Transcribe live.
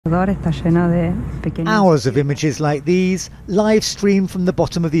Hours of images like these, live streamed from the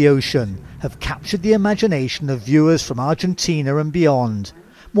bottom of the ocean, have captured the imagination of viewers from Argentina and beyond.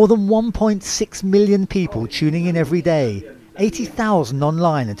 More than 1.6 million people tuning in every day, 80,000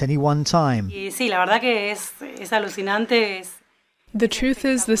 online at any one time. The truth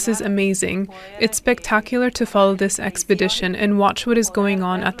is, this is amazing. It's spectacular to follow this expedition and watch what is going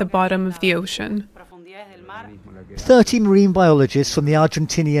on at the bottom of the ocean. 30 marine biologists from the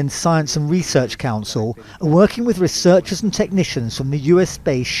Argentinian Science and Research Council are working with researchers and technicians from the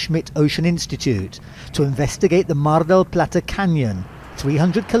US-based Schmidt Ocean Institute to investigate the Mar del Plata Canyon,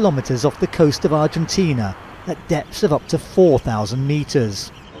 300 kilometers off the coast of Argentina, at depths of up to 4,000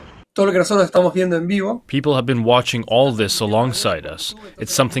 meters. People have been watching all this alongside us.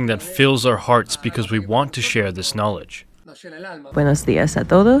 It's something that fills our hearts because we want to share this knowledge. Buenos días a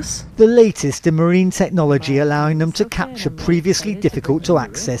todos. The latest in marine technology allowing them to capture previously difficult to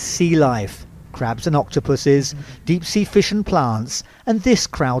access sea life. Crabs and octopuses, deep-sea fish and plants, and this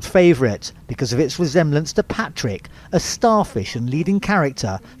crowd favourite because of its resemblance to Patrick, a starfish and leading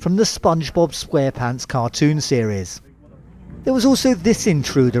character from the SpongeBob SquarePants cartoon series. There was also this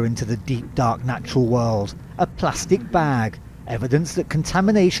intruder into the deep, dark natural world, a plastic bag, evidence that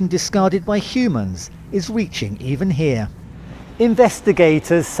contamination discarded by humans is reaching even here.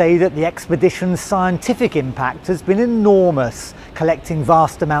 Investigators say that the expedition's scientific impact has been enormous, collecting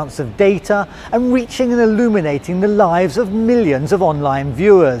vast amounts of data and reaching and illuminating the lives of millions of online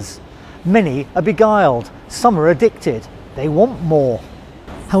viewers. Many are beguiled, some are addicted, they want more.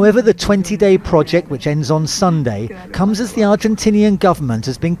 However, the 20-day project, which ends on Sunday, comes as the Argentinian government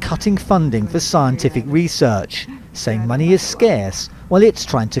has been cutting funding for scientific research, saying money is scarce while it's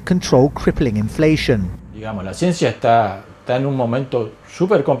trying to control crippling inflation.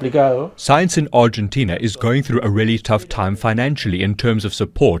 Science in Argentina is going through a really tough time financially in terms of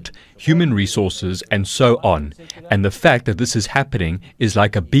support, human resources and so on. And the fact that this is happening is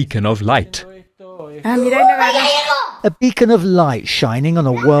like a beacon of light. A beacon of light shining on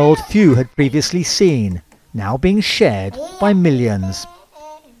a world few had previously seen, now being shared by millions.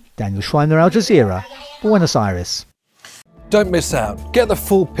 Daniel Schweimler, Al Jazeera, Buenos Aires. Don't miss out. Get the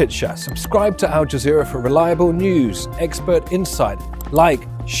full picture. Subscribe to Al Jazeera for reliable news, expert insight. Like,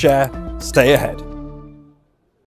 share, stay ahead.